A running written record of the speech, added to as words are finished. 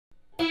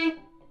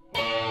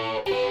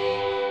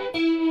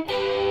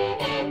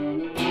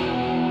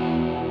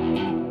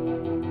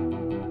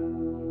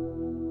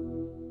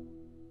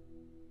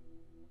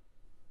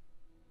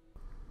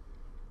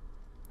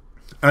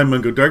I'm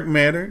Mungo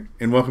Darkmatter,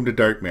 and welcome to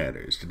Dark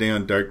Matters. Today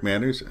on Dark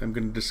Matters, I'm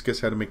going to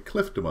discuss how to make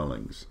cliff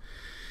dwellings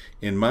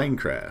in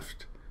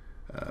Minecraft.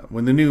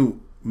 When the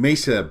new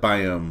Mesa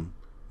biome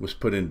was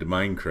put into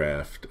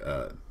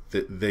Minecraft,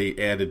 they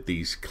added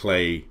these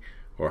clay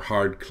or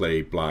hard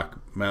clay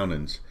block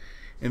mountains,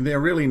 and they're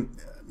really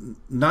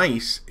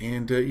nice,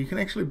 and you can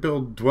actually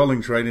build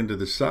dwellings right into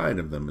the side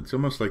of them. It's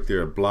almost like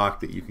they're a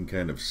block that you can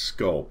kind of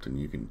sculpt, and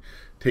you can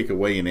take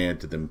away and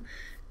add to them,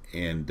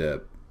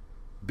 and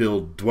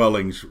build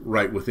dwellings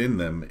right within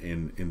them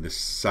in the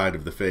side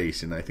of the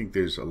face. And I think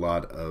there's a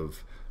lot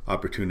of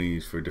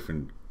opportunities for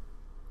different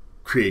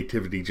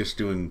creativity just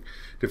doing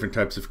different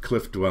types of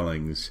cliff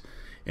dwellings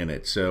in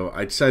it. So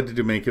I decided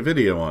to make a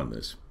video on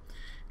this,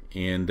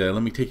 and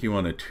let me take you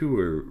on a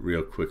tour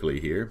real quickly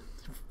here.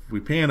 If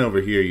we pan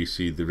over here, you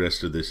see the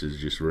rest of this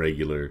is just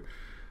regular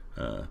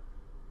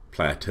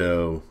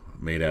plateau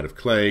made out of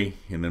clay,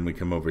 and then we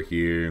come over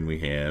here and we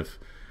have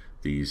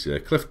these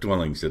cliff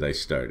dwellings that I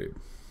started.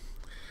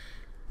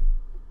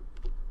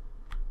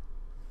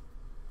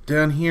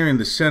 Down here in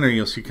the center,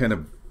 you'll see kind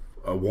of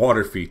a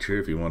water feature,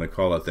 if you want to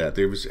call it that.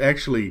 There was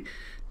actually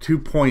 2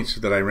 points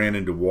that I ran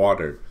into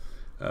water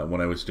when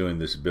I was doing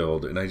this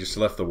build, and I just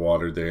left the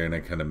water there and I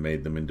kind of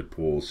made them into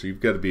pools. So you've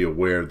got to be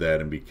aware of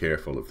that and be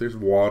careful. If there's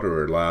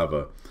water or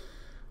lava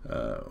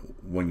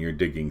when you're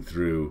digging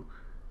through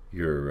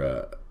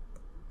your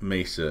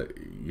mesa,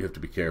 you have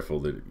to be careful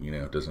that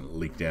it doesn't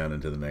leak down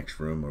into the next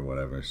room or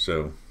whatever.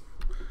 So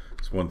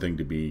it's one thing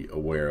to be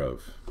aware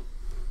of.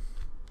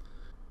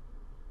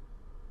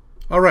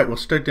 Alright, we'll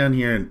start down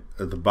here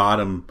at the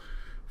bottom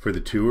for the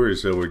tour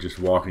as though we're just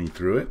walking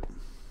through it.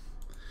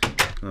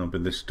 I'll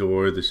open this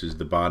door. This is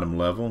the bottom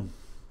level.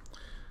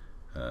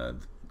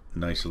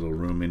 Nice little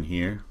room in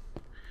here.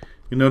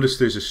 You'll notice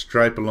there's a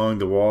stripe along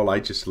the wall. I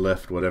just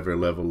left whatever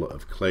level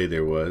of clay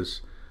there was.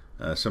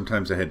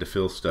 Sometimes I had to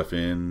fill stuff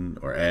in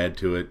or add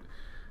to it.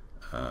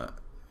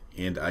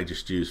 And I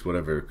just used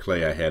whatever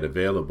clay I had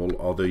available,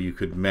 although you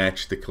could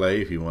match the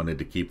clay if you wanted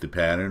to keep the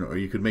pattern, or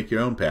you could make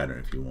your own pattern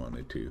if you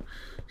wanted to.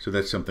 So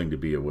that's something to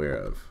be aware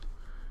of.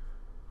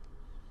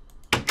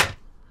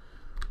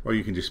 Or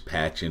you can just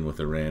patch in with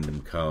a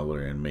random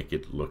color and make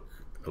it look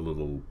a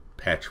little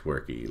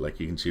patchworky. Like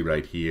you can see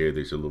right here,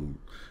 there's a little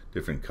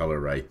different color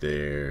right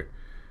there,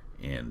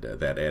 and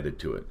that added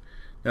to it.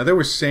 Now there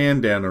was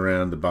sand down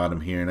around the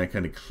bottom here, and I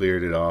kind of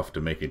cleared it off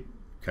to make it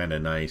kind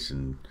of nice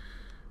and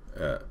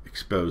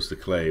expose the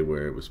clay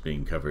where it was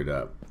being covered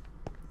up.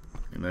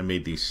 And I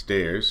made these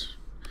stairs.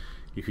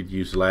 You could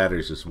use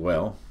ladders as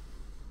well.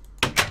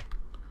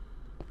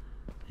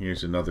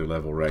 Here's another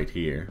level right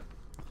here.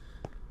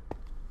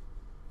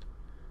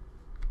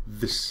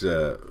 This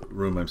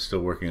room I'm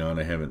still working on.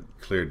 I haven't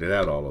cleared it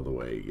out all of the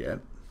way yet.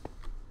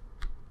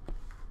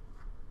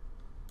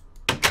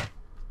 Let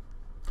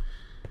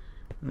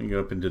me go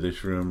up into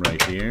this room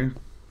right here.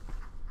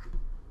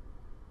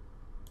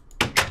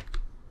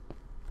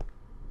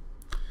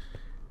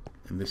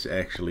 And this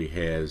actually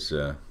has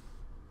a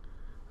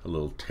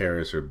little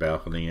terrace or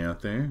balcony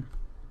out there.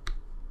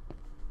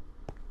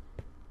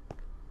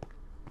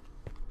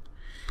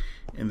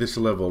 And this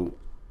level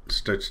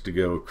starts to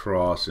go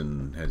across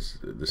and has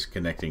this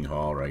connecting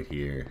hall right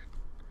here.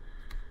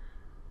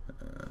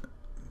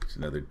 There's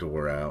another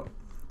door out.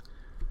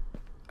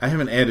 I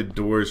haven't added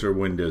doors or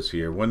windows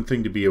here. One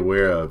thing to be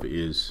aware of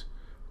is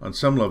on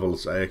some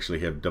levels I actually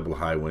have double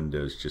high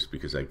windows just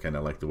because I kind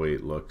of like the way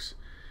it looks.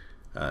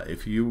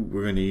 If you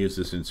were going to use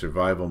this in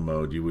survival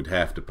mode, you would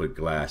have to put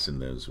glass in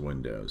those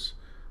windows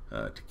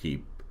to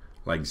keep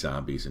like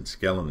zombies and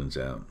skeletons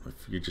out.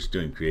 If you're just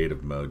doing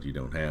creative mode, you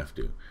don't have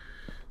to.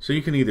 So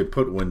you can either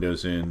put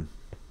windows in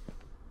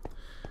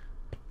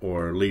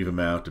or leave them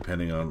out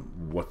depending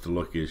on what the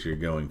look is you're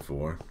going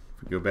for.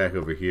 If we go back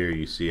over here,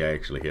 you see I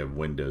actually have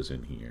windows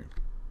in here.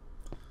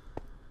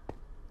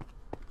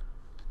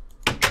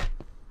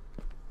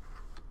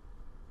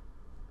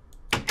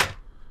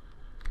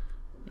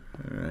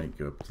 Alright,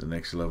 go up to the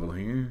next level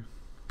here.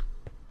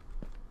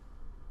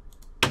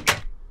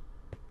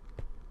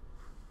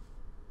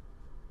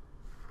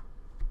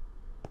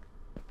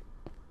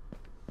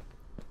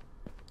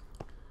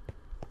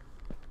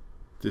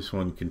 This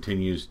one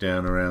continues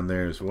down around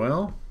there as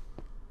well.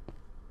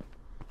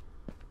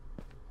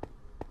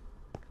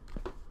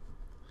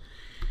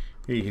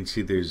 Here you can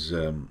see there's,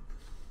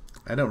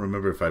 I don't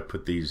remember if I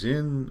put these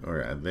in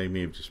or they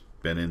may have just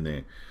been in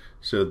there.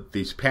 So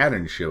these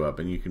patterns show up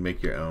and you can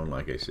make your own,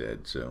 like I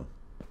said. So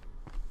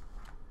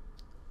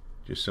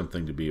just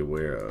something to be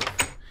aware of.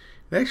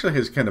 It actually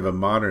has kind of a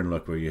modern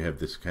look where you have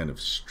this kind of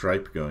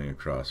stripe going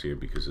across here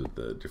because of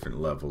the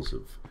different levels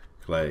of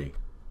clay.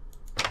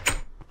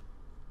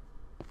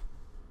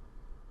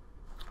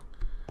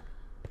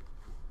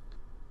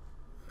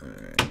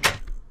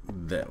 Alright,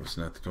 that was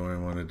not the door I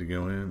wanted to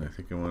go in. I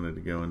think I wanted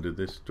to go into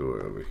this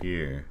door over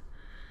here.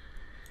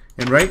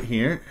 And right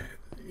here,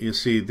 you'll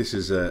see this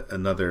is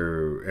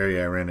another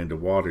area I ran into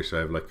water, so I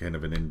have like kind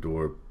of an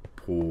indoor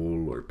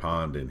pool or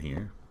pond in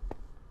here.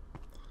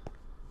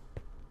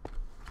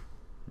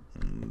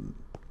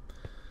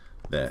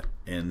 that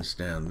ends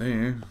down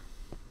there.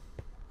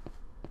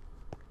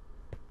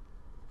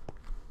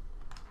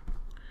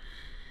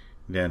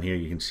 Down here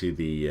you can see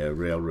the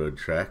railroad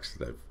tracks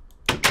that I've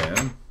put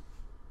down.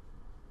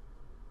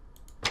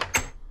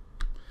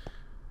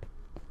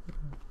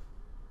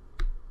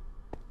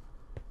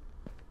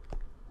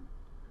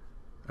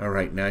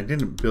 Alright, now I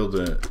didn't build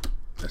a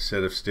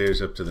set of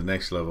stairs up to the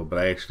next level, but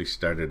I actually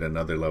started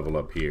another level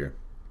up here.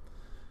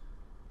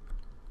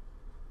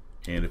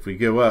 And if we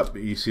go up,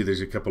 you see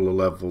there's a couple of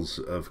levels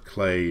of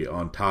clay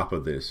on top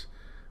of this.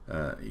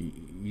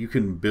 You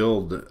can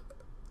build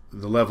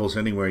the levels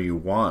anywhere you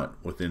want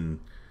within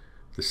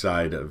the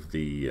side of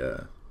the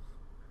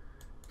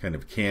kind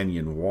of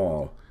canyon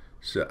wall.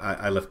 So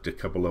I left a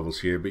couple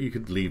levels here, but you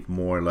could leave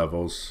more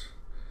levels.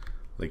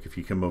 Like if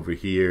you come over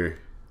here,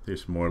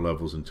 there's more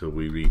levels until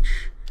we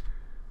reach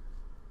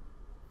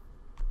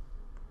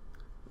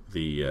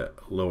the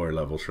lower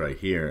levels right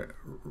here.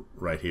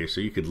 So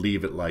you could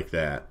leave it like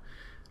that.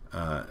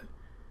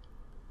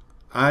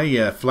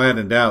 I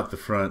flattened out the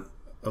front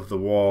of the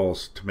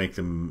walls to make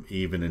them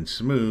even and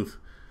smooth,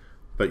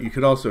 but you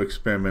could also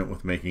experiment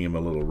with making them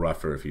a little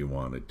rougher if you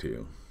wanted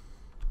to.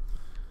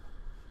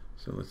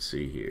 So let's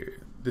see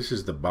here. This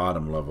is the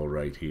bottom level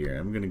right here.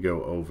 I'm going to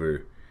go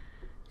over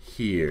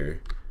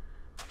here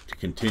to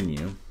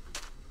continue.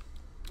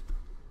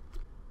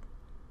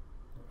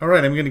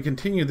 Alright, I'm going to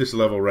continue this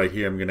level right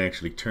here. I'm going to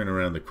actually turn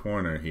around the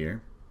corner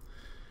here.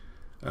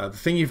 The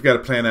thing you've got to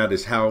plan out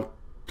is how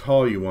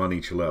tall you want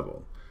each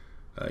level.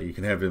 You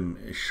can have them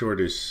as short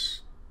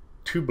as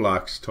 2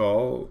 blocks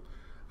tall.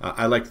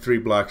 I like 3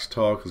 blocks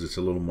tall because it's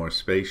a little more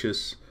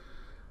spacious.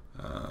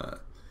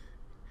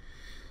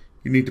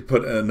 You need to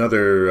put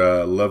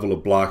another level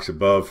of blocks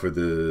above for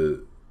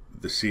the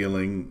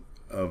ceiling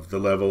of the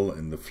level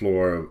and the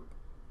floor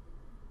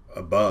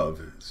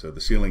above. So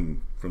the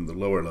ceiling from the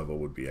lower level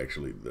would be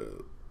actually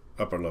the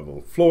upper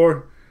level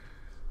floor.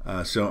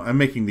 So I'm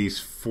making these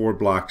 4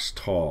 blocks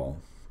tall,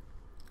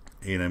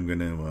 and I'm going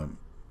to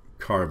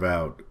carve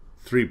out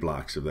 3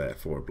 blocks of that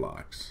 4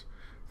 blocks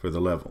for the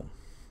level.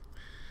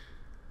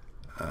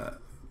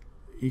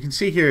 You can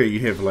see here you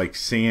have like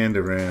sand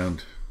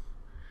around,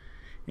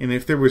 and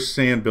if there was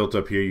sand built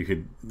up here you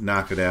could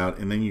knock it out,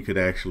 and then you could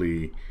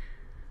actually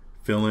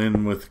fill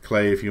in with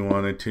clay if you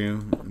wanted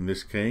to in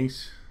this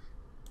case,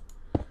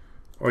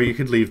 or you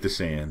could leave the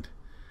sand,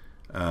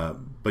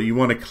 but you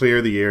want to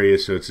clear the area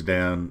so it's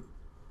down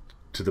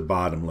to the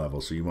bottom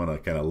level, so you want to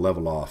kind of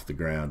level off the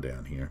ground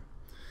down here.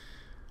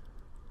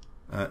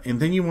 And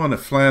then you want to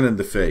flatten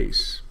the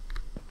face.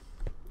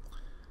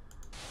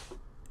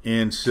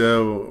 And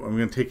so I'm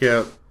going to take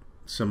out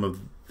some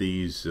of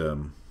these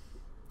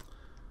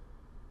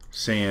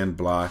sand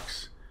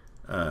blocks,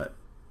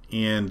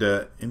 and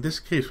in this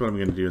case what I'm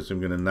going to do is I'm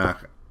going to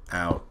knock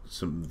out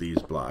some of these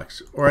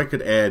blocks, or I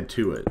could add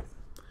to it.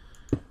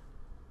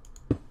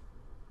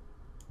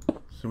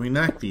 So we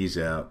knock these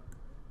out,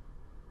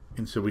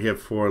 and so we have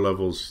 4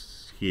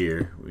 levels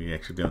here. We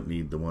actually don't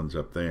need the ones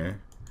up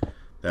there.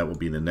 That will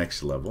be the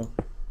next level.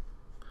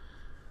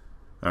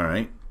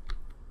 Alright,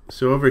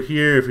 so over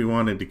here if we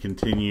wanted to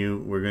continue,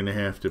 we're going to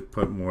have to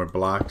put more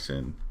blocks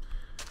in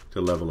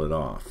to level it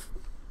off.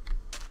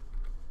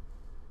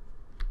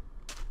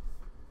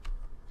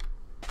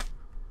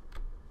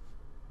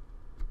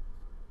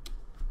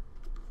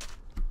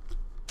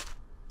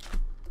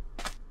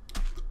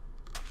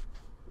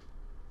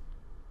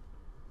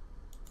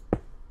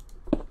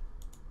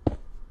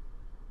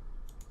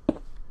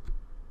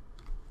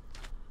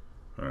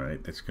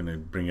 Alright, that's going to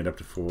bring it up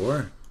to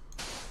 4.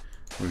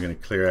 We're going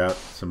to clear out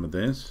some of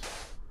this.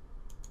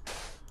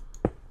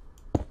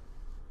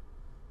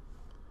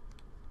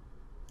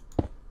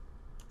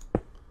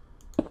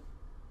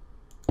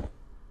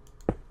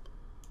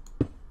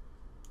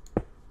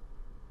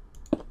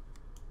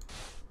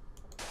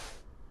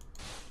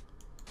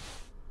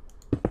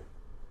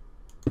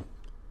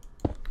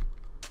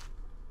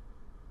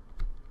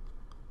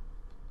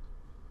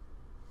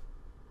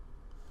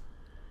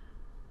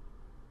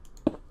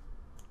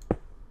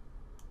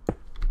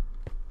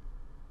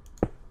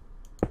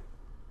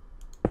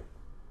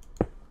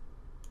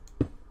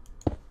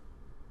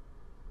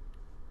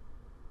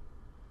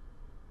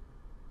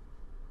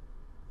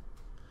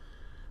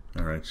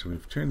 Alright, so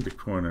we've turned the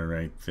corner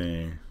right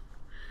there.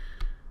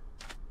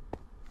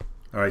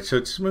 Alright, so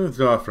it's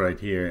smoothed off right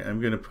here. I'm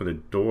going to put a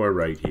door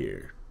right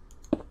here.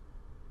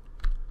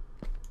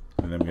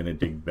 And I'm going to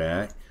dig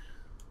back.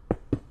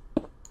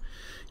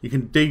 You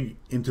can dig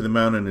into the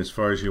mountain as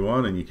far as you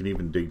want, and you can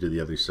even dig to the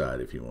other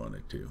side if you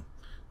wanted to.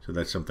 So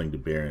that's something to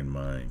bear in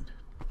mind.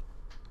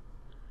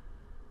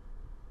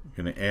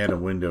 I'm going to add a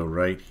window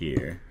right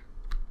here.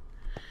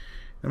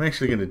 I'm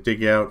actually going to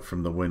dig out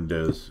from the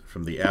windows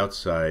from the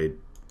outside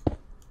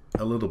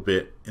a little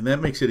bit, and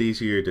that makes it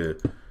easier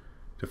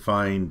to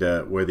find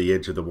where the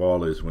edge of the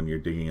wall is when you're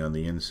digging on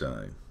the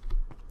inside.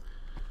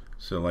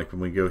 So like when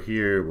we go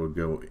here, we'll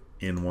go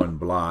in 1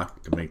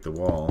 block to make the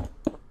wall.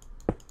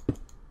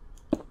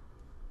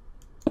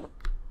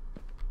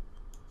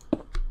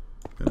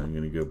 Then I'm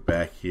going to go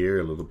back here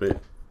a little bit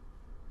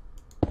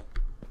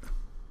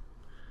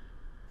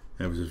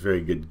That was a very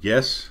good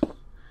guess.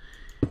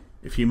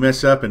 If you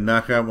mess up and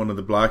knock out one of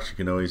the blocks, you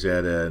can always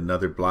add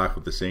another block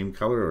with the same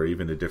color or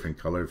even a different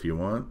color if you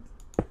want.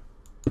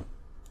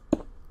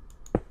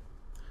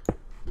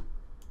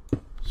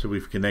 So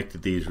we've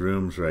connected these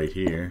rooms right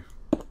here.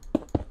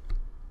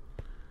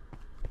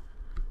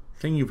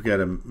 Thing you've got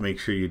to make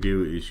sure you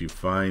do is you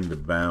find the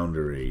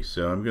boundary.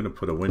 So I'm going to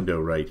put a window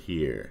right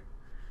here.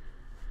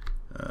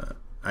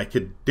 I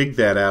could dig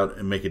that out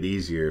and make it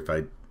easier if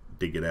I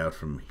dig it out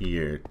from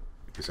here,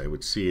 because I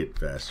would see it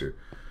faster.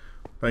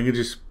 But I can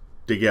just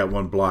dig out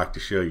one block to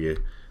show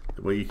you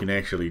that what you can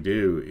actually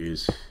do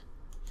is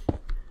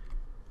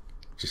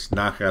just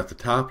knock out the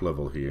top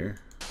level here,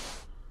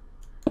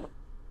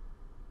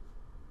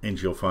 and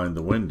you'll find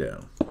the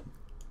window.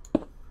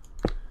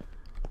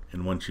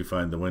 And once you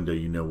find the window,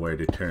 you know where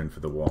to turn for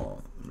the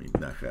wall. Let me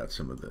knock out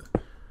some of the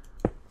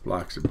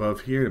blocks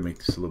above here to make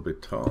this a little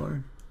bit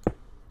taller.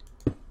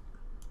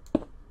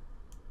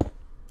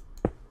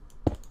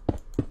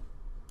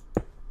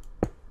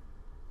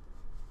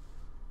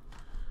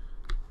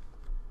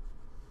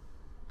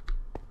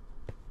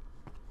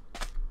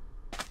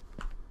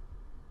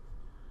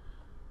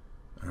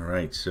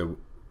 Alright, so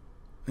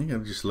I think I'll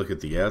just look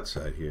at the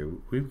outside here.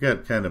 We've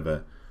got kind of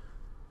a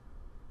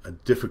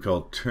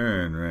difficult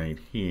turn right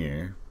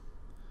here.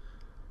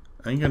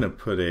 I'm going to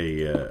put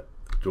a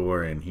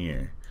door in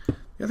here.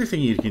 The other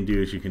thing you can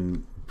do is you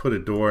can put a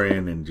door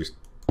in and just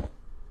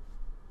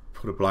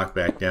put a block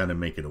back down and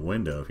make it a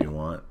window if you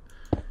want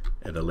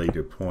at a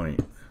later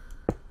point.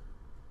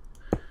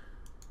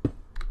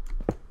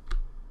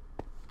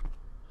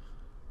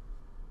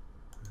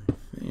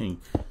 I think.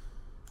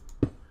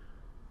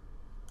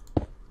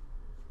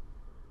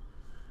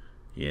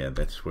 Yeah,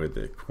 that's where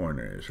the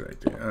corner is right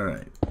there. All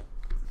right.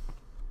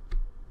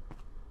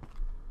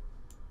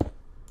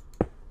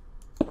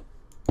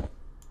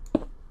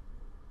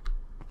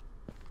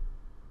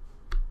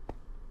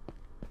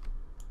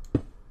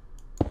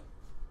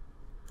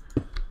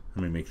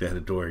 Let me make that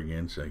a door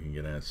again so I can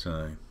get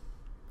outside.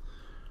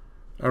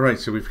 All right,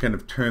 so we've kind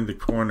of turned the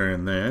corner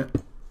in that.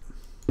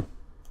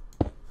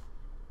 Put a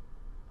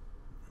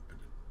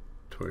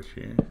torch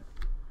here.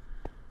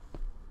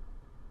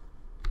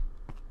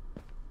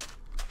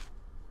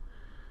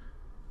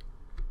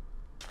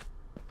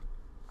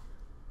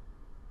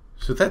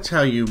 So that's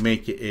how you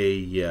make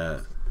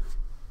a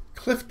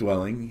cliff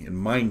dwelling in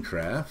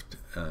Minecraft.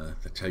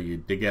 That's how you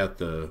dig out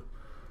the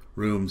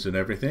rooms and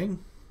everything.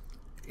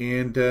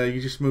 And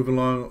you just move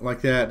along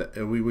like that.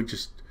 We would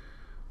just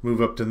move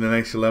up to the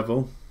next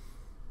level.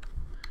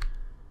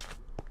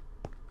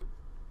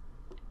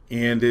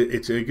 And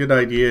it's a good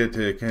idea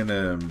to kind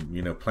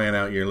of, plan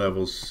out your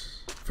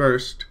levels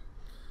first,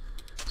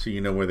 so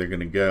you know where they're going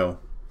to go.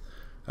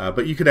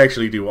 But you could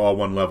actually do all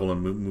one level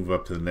and move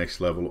up to the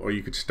next level, or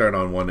you could start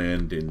on one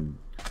end and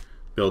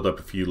build up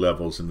a few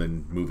levels and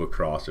then move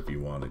across if you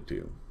wanted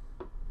to.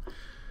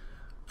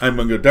 I'm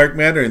Mungo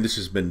Darkmatter, and this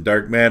has been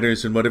Dark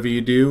Matters, and whatever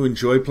you do,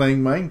 enjoy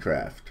playing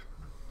Minecraft.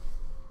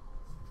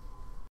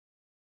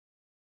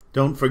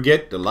 Don't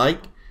forget to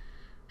like,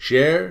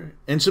 share,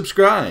 and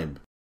subscribe.